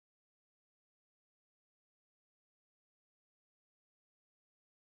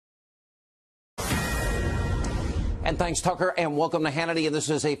And thanks, Tucker, and welcome to Hannity. And this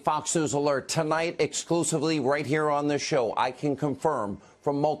is a Fox News alert. Tonight, exclusively right here on this show, I can confirm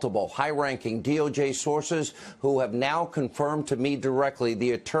from multiple high-ranking DOJ sources who have now confirmed to me directly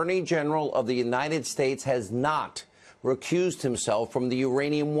the Attorney General of the United States has not recused himself from the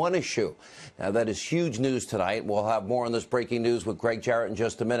Uranium One issue. Now, that is huge news tonight. We'll have more on this breaking news with Greg Jarrett in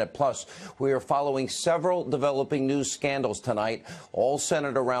just a minute. Plus, we are following several developing news scandals tonight, all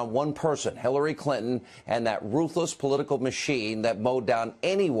centered around one person, Hillary Clinton, and that ruthless political machine that mowed down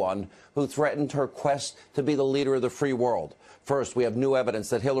anyone who threatened her quest to be the leader of the free world. First, we have new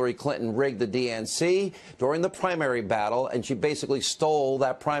evidence that Hillary Clinton rigged the DNC during the primary battle, and she basically stole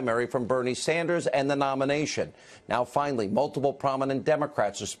that primary from Bernie Sanders and the nomination. Now, finally, multiple prominent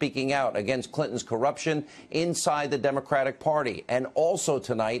Democrats are speaking out against Clinton's corruption inside the Democratic Party. And also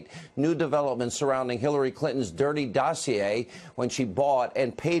tonight, new developments surrounding Hillary Clinton's dirty dossier when she bought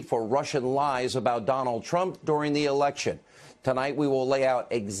and paid for Russian lies about Donald Trump during the election. Tonight, we will lay out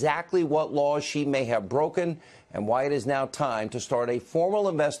exactly what laws she may have broken and why it is now time to start a formal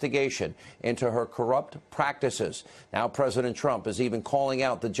investigation into her corrupt practices. Now, President Trump is even calling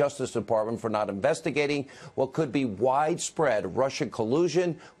out the Justice Department for not investigating what could be widespread Russian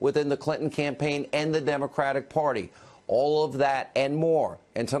collusion within the Clinton campaign and the Democratic Party. All of that and more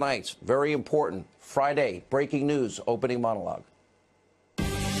in tonight's very important Friday breaking news opening monologue.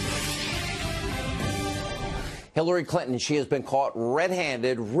 Hillary Clinton, she has been caught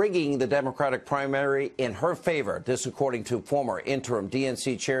red-handed rigging the Democratic primary in her favor. This according to former interim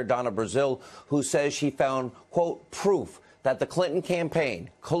DNC chair Donna Brazile, who says she found, quote, proof that the Clinton campaign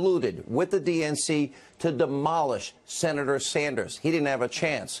colluded with the DNC to demolish Senator Sanders. He didn't have a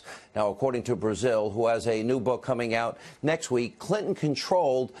chance. Now, according to Brazile, who has a new book coming out next week, Clinton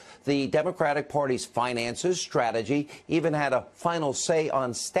controlled the Democratic Party's finances, strategy, even had a final say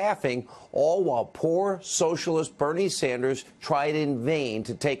on staffing, all while poor socialist Bernie Sanders tried in vain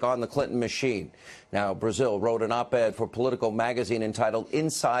to take on the Clinton machine. Now, Brazile wrote an op-ed for Politico magazine entitled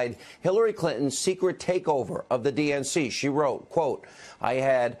Inside Hillary Clinton's Secret Takeover of the DNC. She wrote, quote, I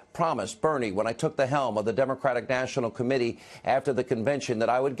had promised Bernie when I took the helm of the Democratic National Committee after the convention that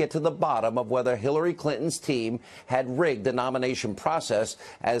I would get to the bottom of whether Hillary Clinton's team had rigged the nomination process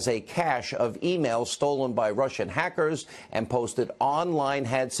as a cache of emails stolen by Russian hackers and posted online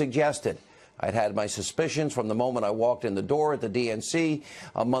had suggested. I'd had my suspicions from the moment I walked in the door at the DNC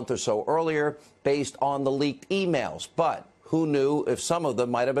a month or so earlier based on the leaked emails. But who knew if some of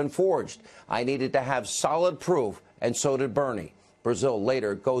them might have been forged? I needed to have solid proof, and so did Bernie. Brazile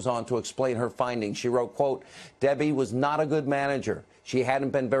later goes on to explain her findings. She wrote, quote, Debbie was not a good manager. She hadn't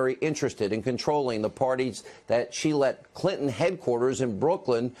been very interested in controlling the parties that she let Clinton headquarters in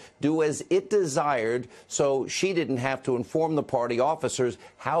Brooklyn do as it desired, so she didn't have to inform the party officers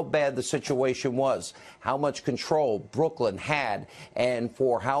how bad the situation was, how much control Brooklyn had, and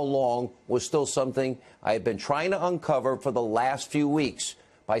for how long was still something I had been trying to uncover for the last few weeks.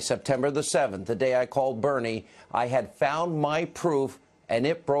 By September the 7th, the day I called Bernie, I had found my proof, and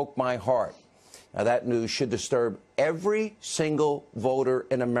it broke my heart. Now, that news should disturb every single voter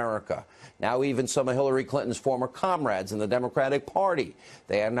in America. Now, even some of Hillary Clinton's former comrades in the Democratic Party,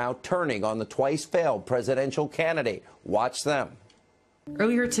 they are now turning on the twice-failed presidential candidate. Watch them.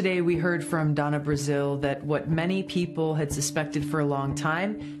 Earlier today, we heard from Donna Brazile that what many people had suspected for a long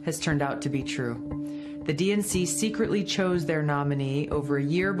time has turned out to be true. The DNC secretly chose their nominee over a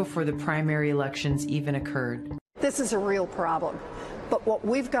year before the primary elections even occurred. This is a real problem. But what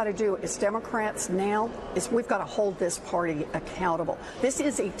we've got to do as Democrats now is we've got to hold this party accountable. This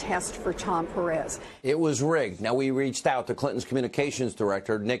is a test for Tom Perez. It was rigged. Now, we reached out to Clinton's communications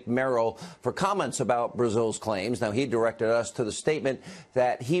director, Nick Merrill, for comments about Brazile's claims. Now, he directed us to the statement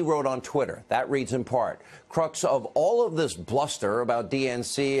that he wrote on Twitter. That reads in part, crux of all of this bluster about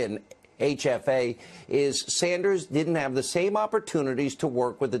DNC and HFA is Sanders didn't have the same opportunities to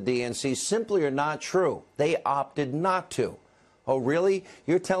work with the DNC. Simply are not true. They opted not to. Oh, really?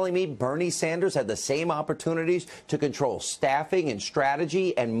 You're telling me Bernie Sanders had the same opportunities to control staffing and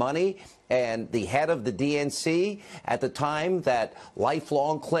strategy and money and the head of the DNC at the time that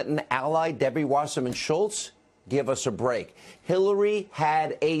lifelong Clinton ally Debbie Wasserman Schultz? Give us a break. Hillary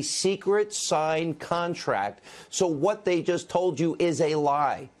had a secret signed contract, so what they just told you is a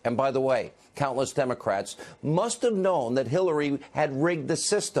lie. And by the way, countless Democrats must have known that Hillary had rigged the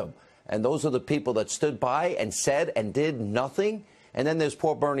system. And those are the people that stood by and said and did nothing. And then there's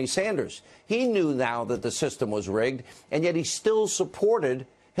poor Bernie Sanders. He knew now that the system was rigged, and yet he still supported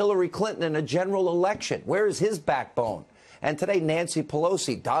Hillary Clinton in a general election. Where is his backbone? And today, Nancy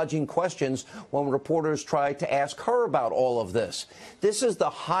Pelosi dodging questions when reporters tried to ask her about all of this. This is the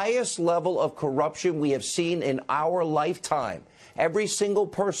highest level of corruption we have seen in our lifetime. Every single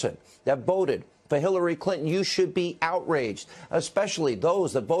person that voted for Hillary Clinton, you should be outraged, especially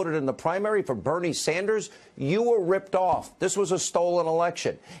those that voted in the primary for Bernie Sanders. You were ripped off. This was a stolen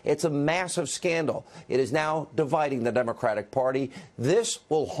election. It's a massive scandal. It is now dividing the Democratic Party. This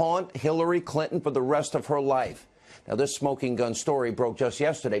will haunt Hillary Clinton for the rest of her life. Now, this smoking gun story broke just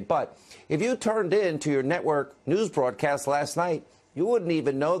yesterday, but if you turned in to your network news broadcast last night, you wouldn't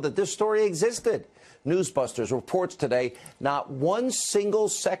even know that this story existed. Newsbusters reports today not one single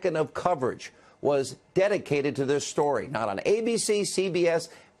second of coverage was dedicated to this story, not on ABC, CBS,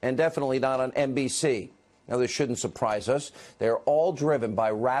 and definitely not on NBC. Now, this shouldn't surprise us. They're all driven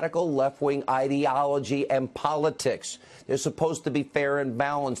by radical left-wing ideology and politics. They're supposed to be fair and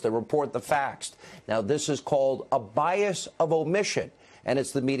balanced. They report the facts. Now, this is called a bias of omission, and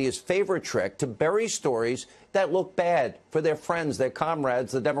it's the media's favorite trick to bury stories that look bad for their friends, their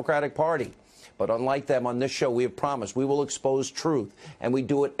comrades, the Democratic Party. But unlike them, on this show, we have promised we will expose truth, and we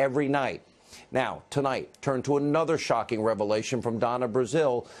do it every night. Now, tonight, turn to another shocking revelation from Donna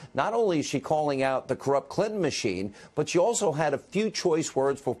Brazile. Not only is she calling out the corrupt Clinton machine, but she also had a few choice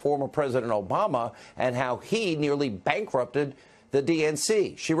words for former President Obama and how he nearly bankrupted the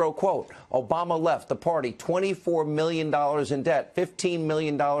DNC. She wrote, quote, Obama left the party $24 million in debt, $15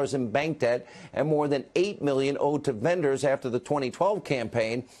 million in bank debt, and more than $8 million owed to vendors after the 2012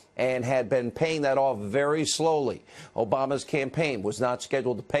 campaign, and had been paying that off very slowly. Obama's campaign was not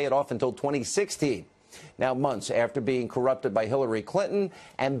scheduled to pay it off until 2016. Now, months after being corrupted by Hillary Clinton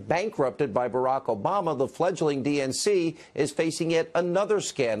and bankrupted by Barack Obama, the fledgling DNC is facing yet another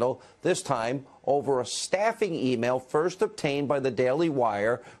scandal, this time over a staffing email first obtained by the Daily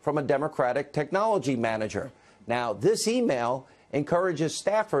Wire from a Democratic technology manager. Now, this email encourages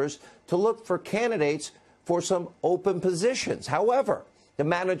staffers to look for candidates for some open positions. However, the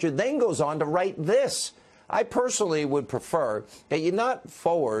manager then goes on to write this. I personally would prefer that you not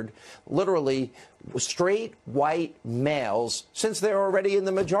forward literally straight white males since they're already in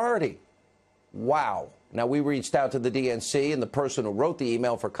the majority. Wow. Now, we reached out to the DNC and the person who wrote the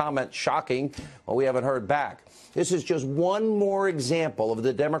email for comment. Shocking. Well, we haven't heard back. This is just one more example of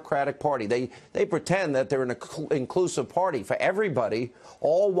the Democratic Party. They pretend that they're an inclusive party for everybody,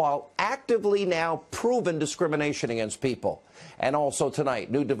 all while actively now proving discrimination against people. And also tonight,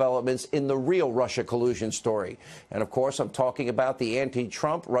 new developments in the real Russia collusion story. And, of course, I'm talking about the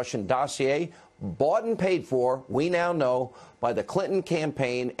anti-Trump Russian dossier, bought and paid for, we now know, by the Clinton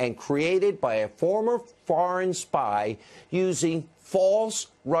campaign and created by a former foreign spy using false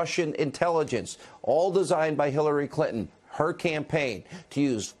Russian intelligence, all designed by Hillary Clinton, her campaign, to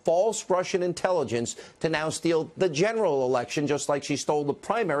use false Russian intelligence to now steal the general election, just like she stole the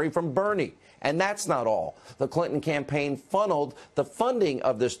primary from Bernie. And that's not all. The Clinton campaign funneled the funding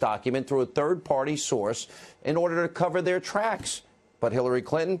of this document through a third-party source in order to cover their tracks. But Hillary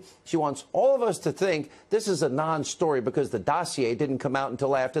Clinton, she wants all of us to think this is a non-story because the dossier didn't come out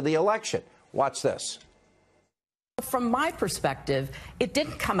until after the election. Watch this. From my perspective, it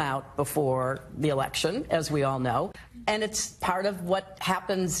didn't come out before the election, as we all know. And it's part of what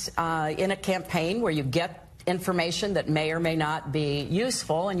happens in a campaign where you get information that may or may not be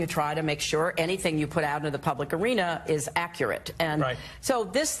useful, and you try to make sure anything you put out into the public arena is accurate. And so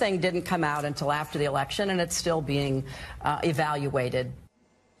this thing didn't come out until after the election, and it's still being evaluated.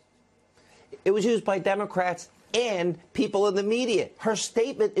 It was used by Democrats and people in the media. Her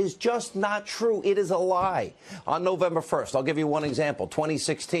statement is just not true. It is a lie. On November 1st, I'll give you one example,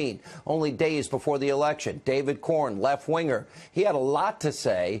 2016, only days before the election, David Corn, left-winger, he had a lot to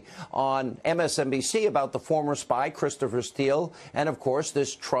say on MSNBC about the former spy, Christopher Steele, and, of course,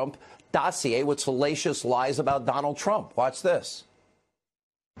 this Trump dossier with salacious lies about Donald Trump. Watch this.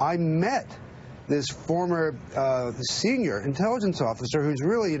 I met this former senior intelligence officer who's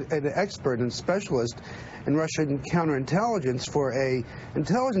really an expert and specialist in Russian counterintelligence for a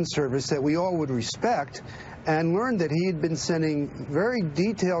intelligence service that we all would respect, and learned that he had been sending very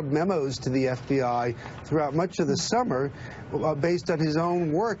detailed memos to the FBI throughout much of the summer based on his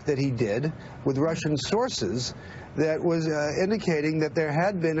own work that he did with Russian sources that was indicating that there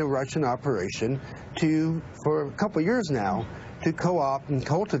had been a Russian operation for a couple of years now, to co-opt and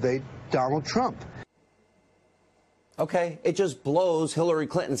cultivate Donald Trump. Okay, it just blows Hillary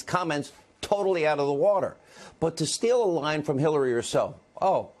Clinton's comments totally out of the water. But to steal a line from Hillary herself,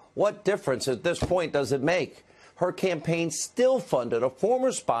 oh, what difference at this point does it make? Her campaign still funded a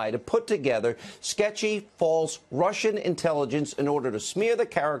former spy to put together sketchy, false Russian intelligence in order to smear the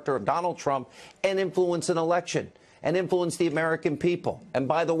character of Donald Trump and influence an election. and influence the American people. And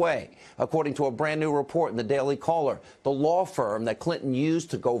by the way, according to a brand new report in the Daily Caller, the law firm that Clinton used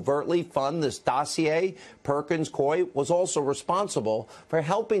to covertly fund this dossier, Perkins Coie, was also responsible for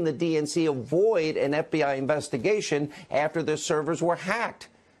helping the DNC avoid an FBI investigation after their servers were hacked.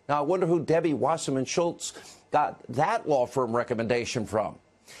 Now, I wonder who Debbie Wasserman Schultz got that law firm recommendation from.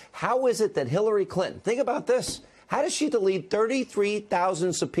 How is it that Hillary Clinton, think about this, how does she delete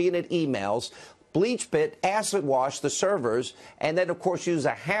 33,000 subpoenaed emails, bleach bit, acid wash the servers, and then, of course, use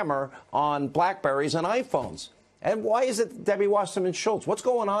a hammer on BlackBerries and iPhones? And why is it Debbie Wasserman Schultz? What's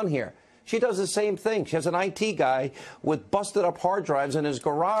going on here? She does the same thing. She has an IT guy with busted up hard drives in his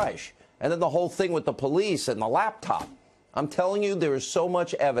garage. And then the whole thing with the police and the laptop. I'm telling you, there is so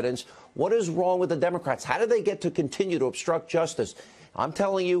much evidence. What is wrong with the Democrats? How do they get to continue to obstruct justice? I'm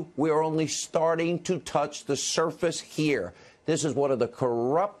telling you, we are only starting to touch the surface here. This is one of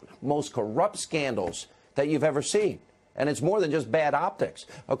the most corrupt scandals that you've ever seen. And it's more than just bad optics.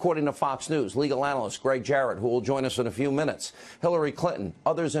 According to Fox News, legal analyst Greg Jarrett, who will join us in a few minutes, Hillary Clinton,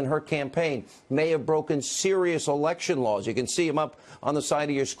 others in her campaign may have broken serious election laws. You can see them up on the side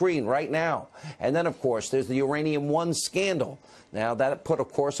of your screen right now. And then, of course, there's the Uranium One scandal. Now, that put,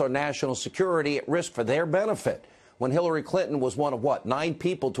 of course, our national security at risk for their benefit. When Hillary Clinton was one of, 9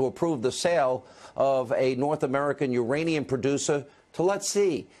 people to approve the sale of a North American uranium producer to, let's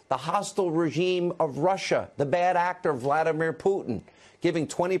see, the hostile regime of Russia, the bad actor Vladimir Putin, giving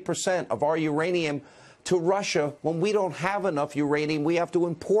 20% of our uranium to Russia when we don't have enough uranium. We have to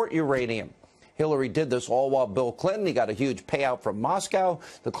import uranium. Hillary did this all while Bill Clinton, he got a huge payout from Moscow.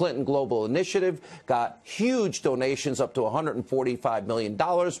 The Clinton Global Initiative got huge donations up to $145 million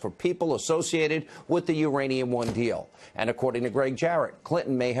for people associated with the Uranium One deal. And according to Greg Jarrett,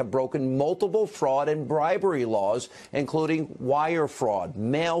 Clinton may have broken multiple fraud and bribery laws, including wire fraud,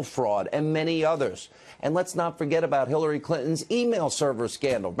 mail fraud, and many others. And let's not forget about Hillary Clinton's email server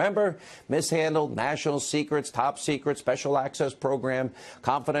scandal. Remember? Mishandled national secrets, top secret, special access program,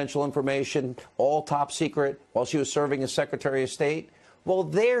 confidential information, all top secret while she was serving as Secretary of State. Well,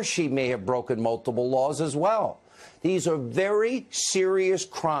 there she may have broken multiple laws as well. These are very serious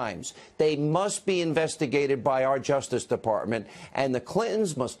crimes. They must be investigated by our Justice Department, and the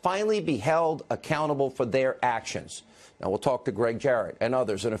Clintons must finally be held accountable for their actions. Now, we'll talk to Greg Jarrett and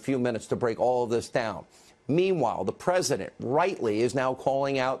others in a few minutes to break all of this down. Meanwhile, the president rightly is now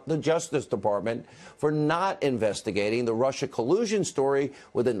calling out the Justice Department for not investigating the Russia collusion story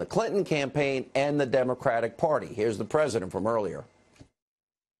within the Clinton campaign and the Democratic Party. Here's the president from earlier.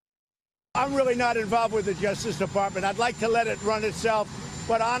 I'm really not involved with the Justice Department. I'd like to let it run itself.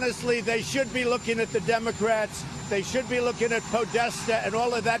 But honestly, they should be looking at the Democrats. They should be looking at Podesta and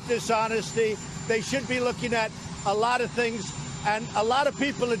all of that dishonesty. They should be looking at a lot of things, and a lot of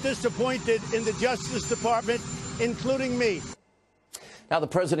people are disappointed in the Justice Department, including me. Now, the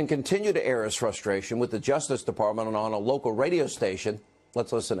president continued to air his frustration with the Justice Department on a local radio station.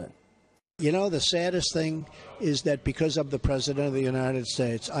 Let's listen in. You know, the saddest thing is that because I'm the President of the United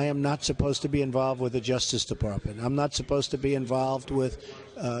States, I am not supposed to be involved with the Justice Department. I'm not supposed to be involved with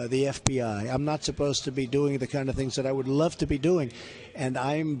the FBI. I'm not supposed to be doing the kind of things that I would love to be doing, and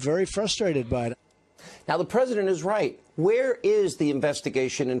I'm very frustrated by it. Now, the president is right. Where is the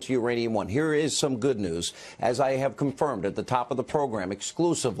investigation into Uranium One? Here is some good news. As I have confirmed at the top of the program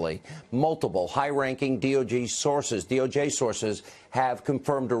exclusively, multiple high-ranking DOJ sources have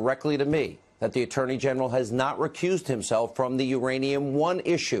confirmed directly to me that the Attorney General has not recused himself from the Uranium One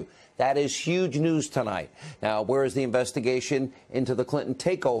issue. That is huge news tonight. Now, where is the investigation into the Clinton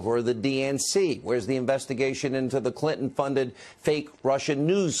takeover of the DNC? Where's the investigation into the Clinton-funded fake Russian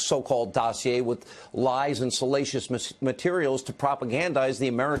news so-called dossier with lies and salacious materials to propagandize the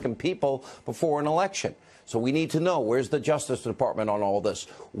American people before an election? So we need to know, where's the Justice Department on all this?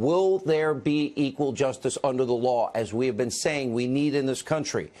 Will there be equal justice under the law, as we have been saying we need in this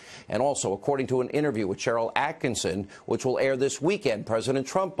country? And also, according to an interview with Cheryl Atkinson, which will air this weekend, President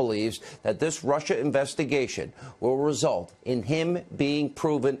Trump believes that this Russia investigation will result in him being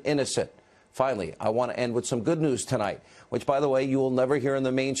proven innocent. Finally, I want to end with some good news tonight, which, by the way, you will never hear in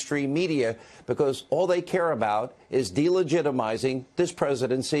the mainstream media, because all they care about is delegitimizing this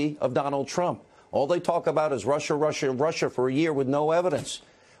presidency of Donald Trump. All they talk about is Russia, Russia, Russia for a year with no evidence.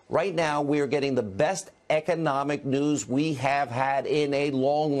 Right now, we are getting the best economic news we have had in a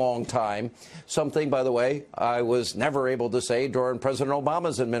long, long time. Something, by the way, I was never able to say during President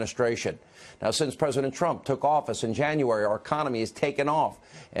Obama's administration. Now, since President Trump took office in January, our economy has taken off.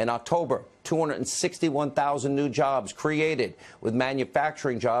 In October, 261,000 new jobs created, with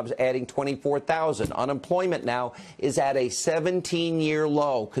manufacturing jobs adding 24,000. Unemployment now is at a 17-year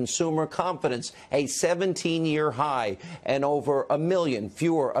low. Consumer confidence, a 17-year high. And over 1 million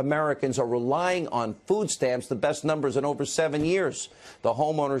fewer Americans are relying on food stamps, the best numbers in over 7 years. The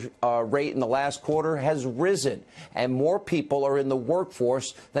homeowner rate in the last quarter has risen, and more people are in the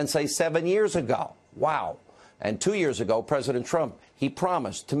workforce than, say, 7 years ago. Wow. And 2 years ago, President Trump, he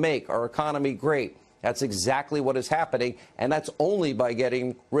promised to make our economy great. That's exactly what is happening, and that's only by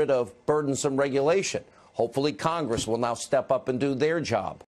getting rid of burdensome regulation. Hopefully, Congress will now step up and do their job.